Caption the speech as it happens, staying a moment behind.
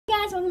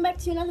welcome back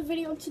to another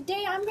video.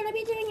 Today I'm going to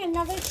be doing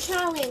another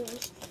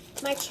challenge.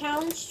 My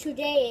challenge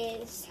today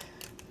is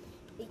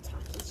the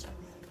taki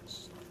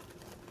challenge.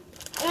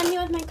 And I'm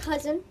here with my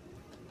cousin.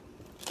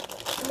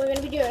 And we're going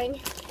to be doing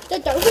the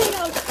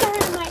Doritos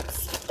Dynamite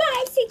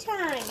Spicy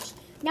Challenge.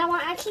 Now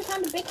I actually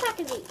found a big pack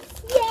of these.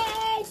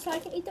 Yay! So I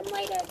can eat them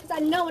later because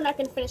I know we're not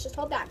going to finish this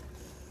whole bag.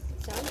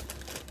 So,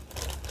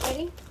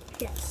 ready?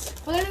 Yes.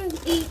 We're going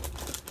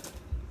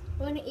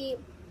to eat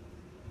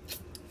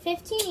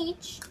 15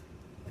 each.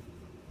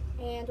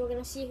 And we're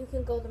gonna see who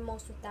can go the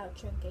most without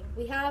drinking.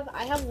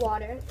 I have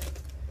water.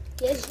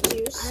 He has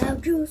juice. I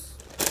have juice.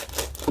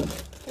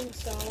 And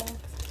so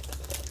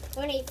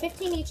we're gonna eat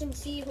 15 each and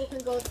see who can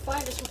go the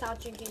farthest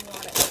without drinking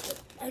water.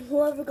 And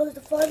whoever goes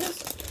the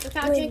farthest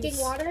Without wins. drinking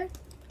water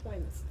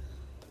wins.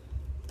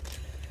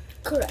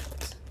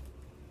 Correct.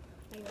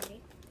 Are you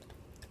ready?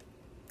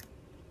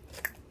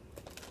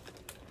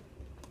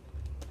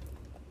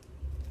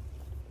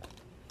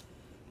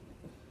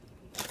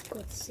 Go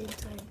at the same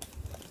time.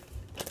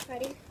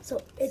 Ready? So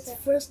it's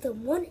Set. first to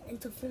 1 and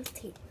to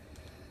 15.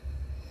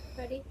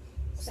 Ready?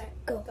 Set.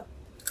 Go. Go.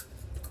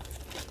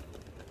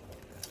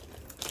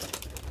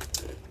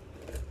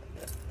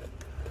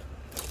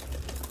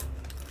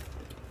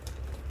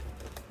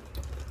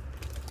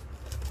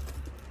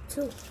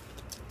 Two.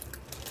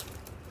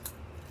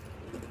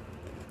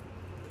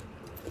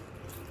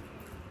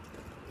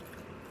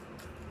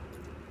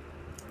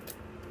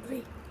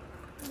 Three.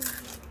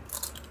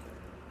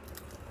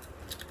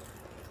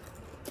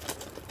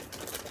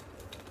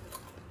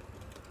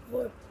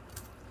 Four.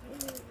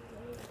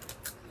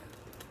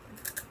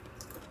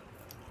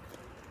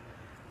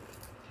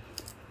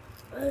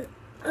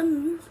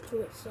 I'm used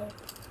to it, so.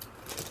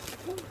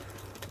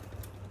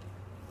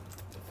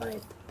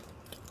 5.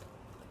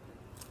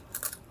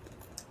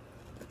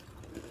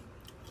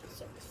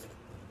 6.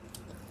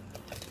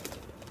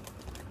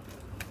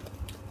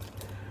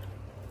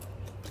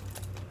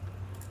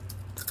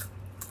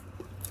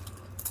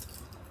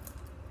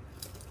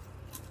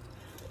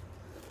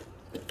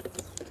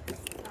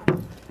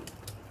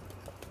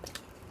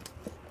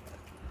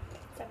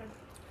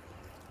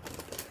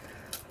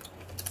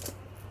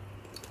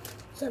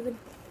 7.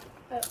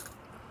 8.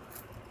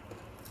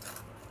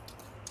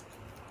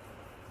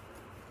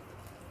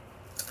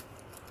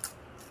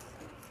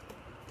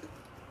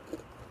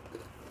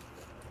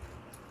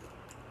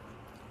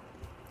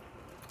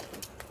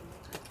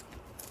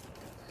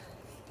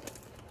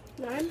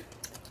 9.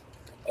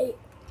 8.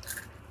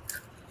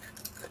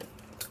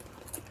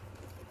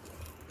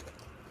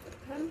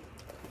 10.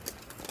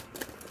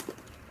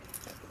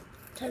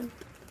 10.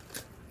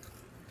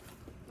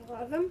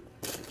 11.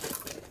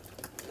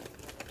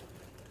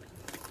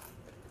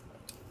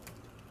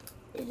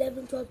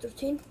 11, 12,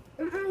 13.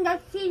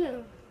 That's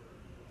cheating.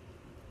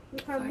 You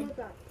can't Fine. move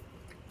that.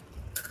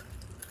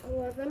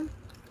 11.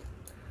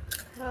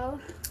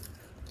 12.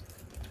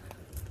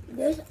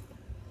 This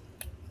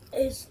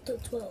is the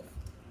 12.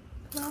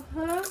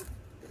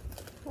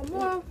 One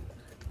more.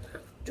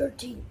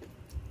 13.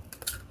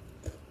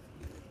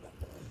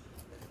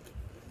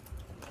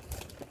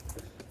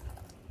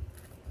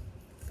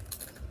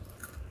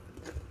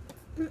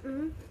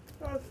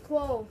 That's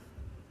 12.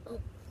 Oh.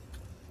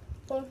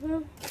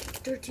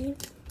 13.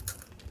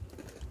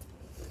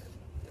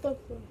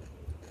 14.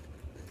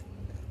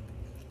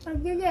 I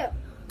did it.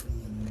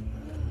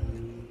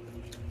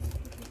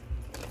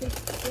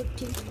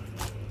 14.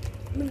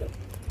 No.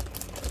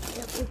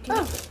 Yeah, 14.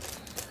 Oh.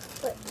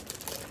 But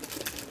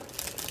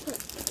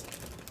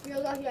You're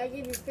lucky I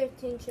gave you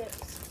 15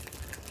 chips.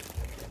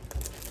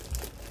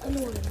 I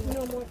don't want to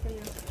No more for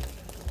you.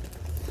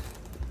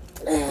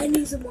 I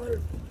need some water.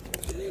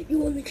 You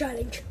won the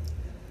challenge.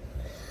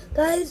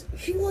 Guys,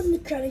 she won the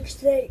challenge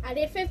today. I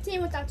did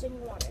 15 without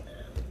drinking water.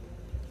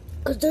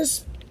 Because they're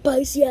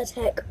spicy as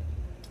heck.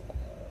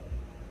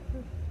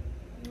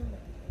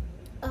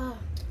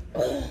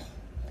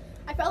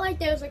 I felt like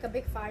there was like a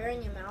big fire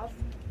in your mouth.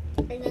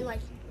 And then like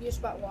you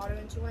just put water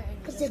into it and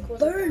Because just it cools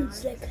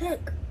burns down. like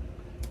heck.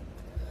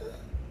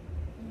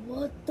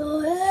 What the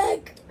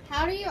heck?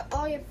 How do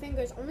all your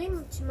fingers, only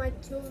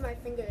two of my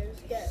fingers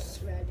get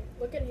red.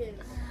 Look at his.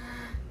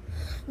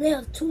 I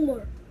have 2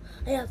 more.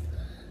 I have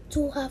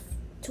 2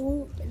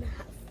 and a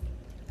half.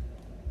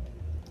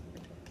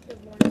 The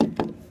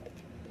one.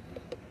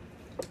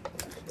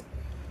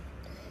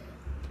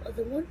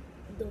 Other one,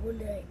 the one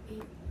that I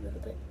ate a little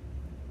bit.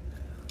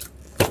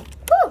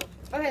 Whew!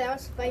 Okay, that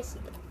was spicy.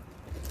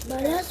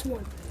 My last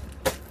one.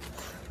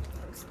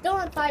 Still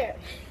on fire.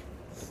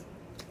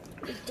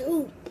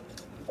 Dude.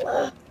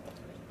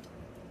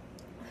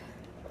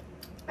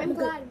 I'm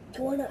glad. Do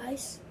you want the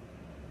ice?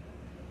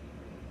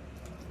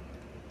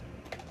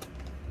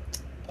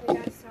 We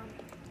got some.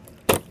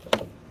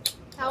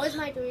 That was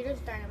my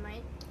Doritos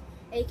Dynamite,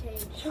 aka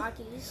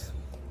Taki's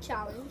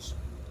challenge.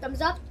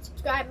 Thumbs up,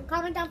 subscribe, and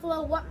comment down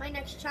below what my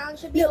next challenge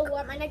should be or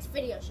what my next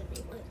video should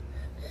be.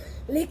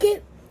 Lick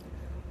it,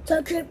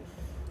 touch it,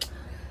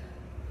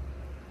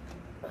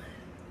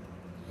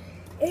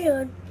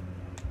 and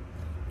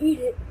eat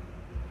it.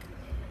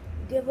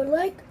 Give a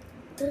like,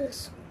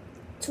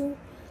 to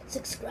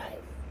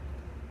subscribe.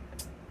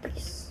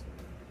 Peace.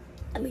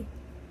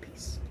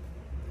 Peace.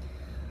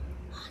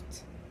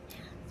 Hot.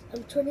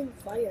 I'm turning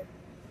fire.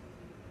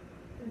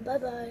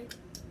 Bye-bye.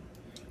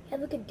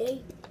 Have a good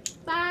day.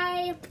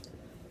 Bye.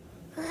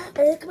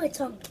 And look at my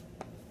tongue.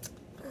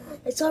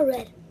 It's all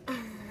red.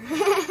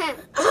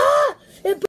 Ah!